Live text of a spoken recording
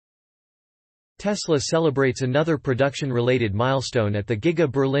Tesla celebrates another production-related milestone at the Giga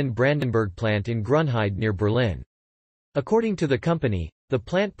Berlin-Brandenburg plant in Grunheide near Berlin. According to the company, the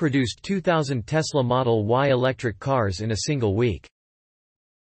plant produced 2,000 Tesla Model Y electric cars in a single week.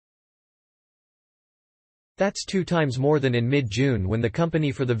 That's 2 times more than in mid-June when the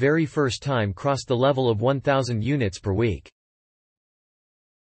company for the very first time crossed the level of 1,000 units per week.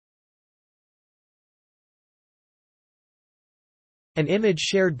 An image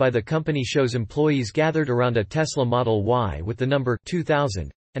shared by the company shows employees gathered around a Tesla Model Y with the number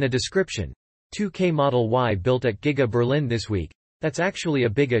 2000 and a description, 2K Model Y built at Giga Berlin this week. That's actually a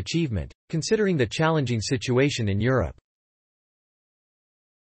big achievement, considering the challenging situation in Europe.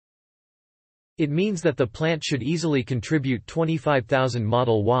 It means that the plant should easily contribute 25,000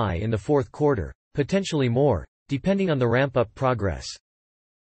 Model Y in the fourth quarter, potentially more, depending on the ramp-up progress.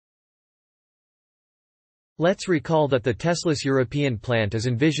 Let's recall that the Tesla's European plant is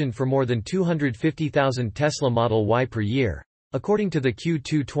envisioned for more than 250,000 Tesla Model Y per year, according to the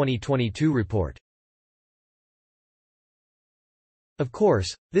Q2 2022 report. Of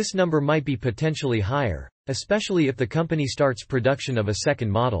course, this number might be potentially higher, especially if the company starts production of a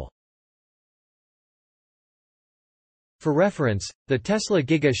second model. For reference, the Tesla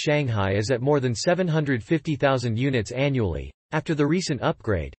Giga Shanghai is at more than 750,000 units annually. After the recent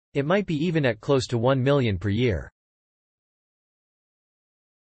upgrade, it might be even at close to 1 million per year.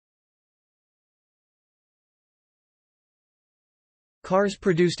 Cars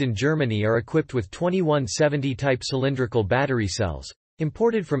produced in Germany are equipped with 2170 type cylindrical battery cells,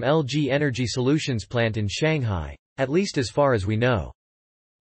 imported from LG Energy Solutions plant in Shanghai, at least as far as we know.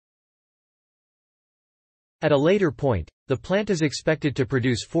 At a later point, the plant is expected to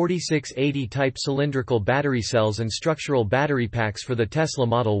produce 4680 type cylindrical battery cells and structural battery packs for the Tesla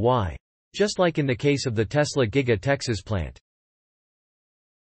Model Y, just like in the case of the Tesla Giga Texas plant.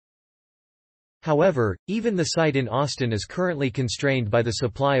 However, even the site in Austin is currently constrained by the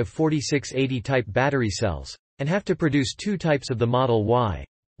supply of 4680 type battery cells, and have to produce 2 types of the Model Y,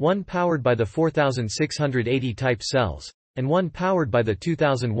 one powered by the 4680 type cells, and one powered by the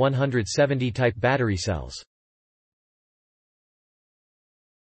 2170 type battery cells.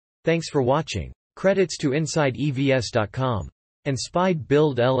 Thanks for watching. Credits to InsideEVS.com and Spide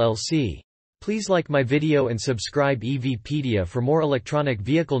Build LLC. Please like my video and subscribe EVPedia for more electronic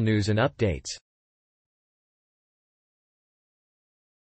vehicle news and updates.